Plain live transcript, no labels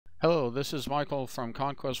Hello, this is Michael from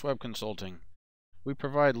Conquest Web Consulting. We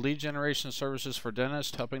provide lead generation services for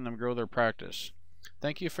dentists, helping them grow their practice.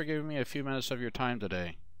 Thank you for giving me a few minutes of your time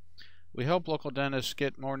today. We help local dentists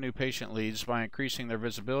get more new patient leads by increasing their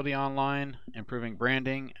visibility online, improving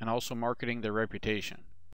branding, and also marketing their reputation.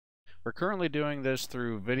 We're currently doing this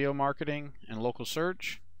through video marketing and local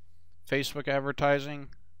search, Facebook advertising,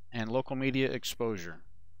 and local media exposure.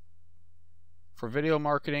 For video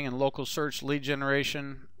marketing and local search lead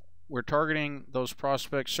generation, we're targeting those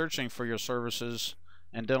prospects searching for your services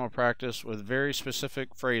and dental practice with very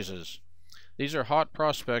specific phrases. These are hot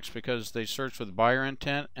prospects because they search with buyer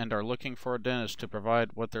intent and are looking for a dentist to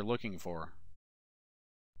provide what they're looking for.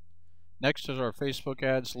 Next is our Facebook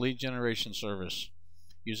ads lead generation service.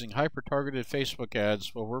 Using hyper-targeted Facebook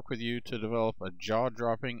ads, we'll work with you to develop a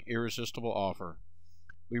jaw-dropping, irresistible offer.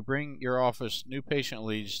 We bring your office new patient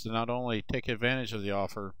leads to not only take advantage of the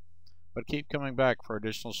offer, but keep coming back for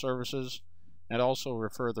additional services and also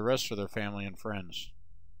refer the rest of their family and friends.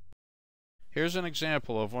 Here's an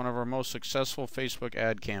example of one of our most successful Facebook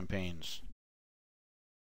ad campaigns.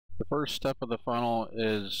 The first step of the funnel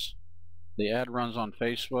is the ad runs on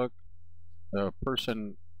Facebook. The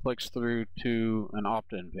person clicks through to an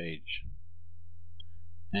opt-in page,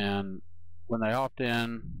 and when they opt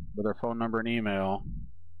in with their phone number and email,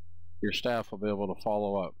 your staff will be able to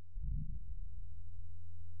follow up.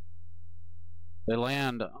 They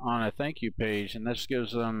land on a thank you page, and this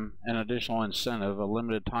gives them an additional incentive, a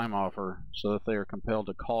limited time offer, so that they are compelled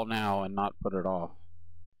to call now and not put it off.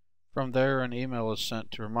 From there, an email is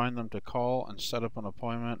sent to remind them to call and set up an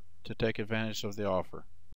appointment to take advantage of the offer.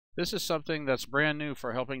 This is something that's brand new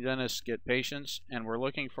for helping dentists get patients, and we're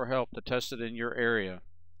looking for help to test it in your area.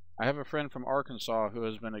 I have a friend from Arkansas who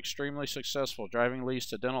has been extremely successful driving leads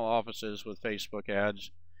to dental offices with Facebook ads,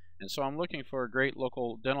 and so I'm looking for a great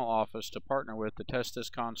local dental office to partner with to test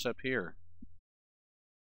this concept here.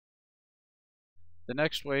 The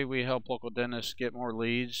next way we help local dentists get more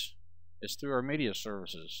leads is through our media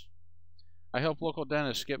services. I help local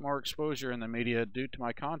dentists get more exposure in the media due to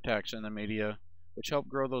my contacts in the media, which help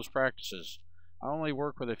grow those practices. I only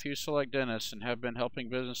work with a few select dentists and have been helping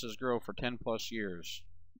businesses grow for 10+ years.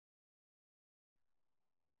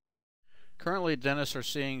 Currently, dentists are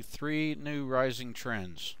seeing 3 new rising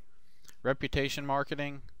trends: reputation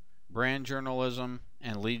marketing, brand journalism,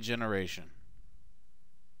 and lead generation.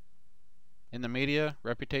 In the media,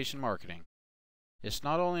 reputation marketing. It's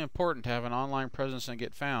not only important to have an online presence and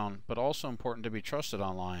get found, but also important to be trusted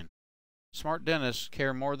online. Smart dentists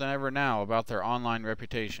care more than ever now about their online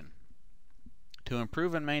reputation. To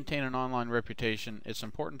improve and maintain an online reputation, it's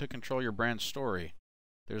important to control your brand story.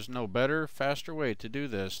 There's no better, faster way to do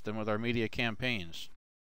this than with our media campaigns.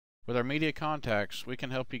 With our media contacts, we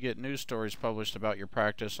can help you get news stories published about your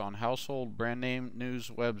practice on household brand name news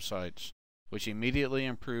websites, which immediately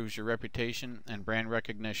improves your reputation and brand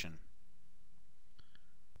recognition.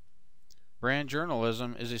 Brand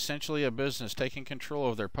journalism is essentially a business taking control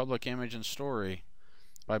of their public image and story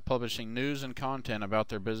by publishing news and content about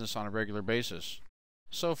their business on a regular basis.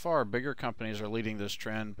 So far, bigger companies are leading this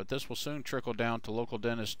trend, but this will soon trickle down to local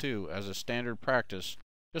dentists too as a standard practice,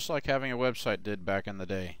 just like having a website did back in the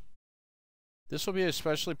day. This will be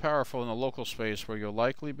especially powerful in the local space where you'll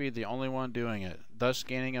likely be the only one doing it, thus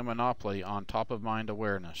gaining a monopoly on top-of-mind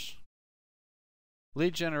awareness.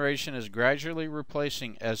 Lead generation is gradually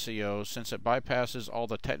replacing SEO since it bypasses all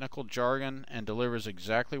the technical jargon and delivers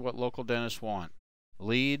exactly what local dentists want: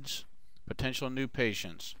 leads, potential new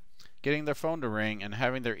patients, getting their phone to ring, and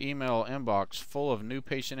having their email inbox full of new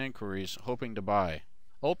patient inquiries hoping to buy.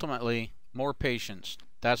 Ultimately, more patients.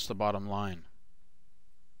 That's the bottom line.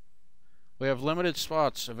 We have limited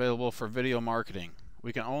spots available for video marketing.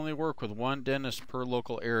 We can only work with one dentist per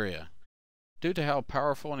local area. Due to how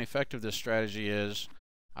powerful and effective this strategy is,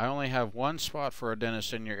 I only have one spot for a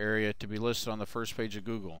dentist in your area to be listed on the first page of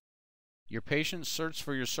Google. Your patients search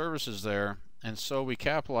for your services there, and so we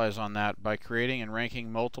capitalize on that by creating and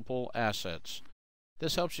ranking multiple assets.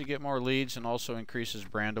 This helps you get more leads and also increases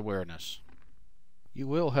brand awareness. You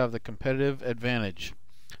will have the competitive advantage.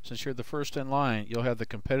 Since you're the first in line, you'll have the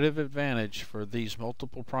competitive advantage for these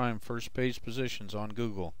multiple prime first page positions on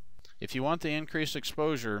Google. If you want the increased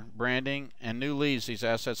exposure, branding, and new leads these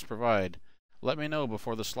assets provide, let me know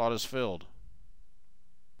before the slot is filled.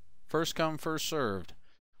 First come, first served.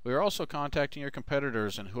 We are also contacting your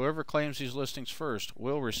competitors, and whoever claims these listings first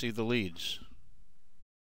will receive the leads.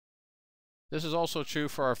 This is also true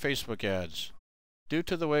for our Facebook ads. Due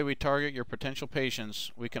to the way we target your potential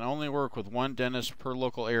patients, we can only work with one dentist per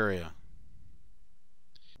local area.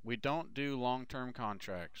 We don't do long-term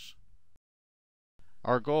contracts.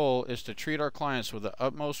 Our goal is to treat our clients with the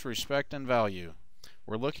utmost respect and value.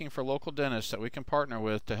 We're looking for local dentists that we can partner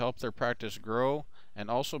with to help their practice grow and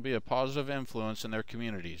also be a positive influence in their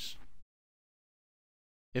communities.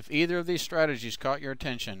 If either of these strategies caught your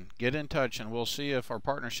attention, get in touch and we'll see if our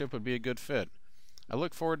partnership would be a good fit. I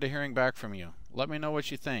look forward to hearing back from you. Let me know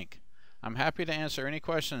what you think. I'm happy to answer any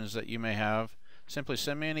questions that you may have. Simply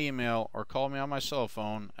send me an email or call me on my cell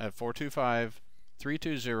phone at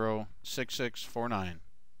 425-320-6649.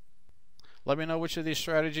 Let me know which of these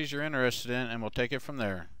strategies you're interested in and we'll take it from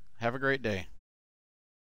there. Have a great day.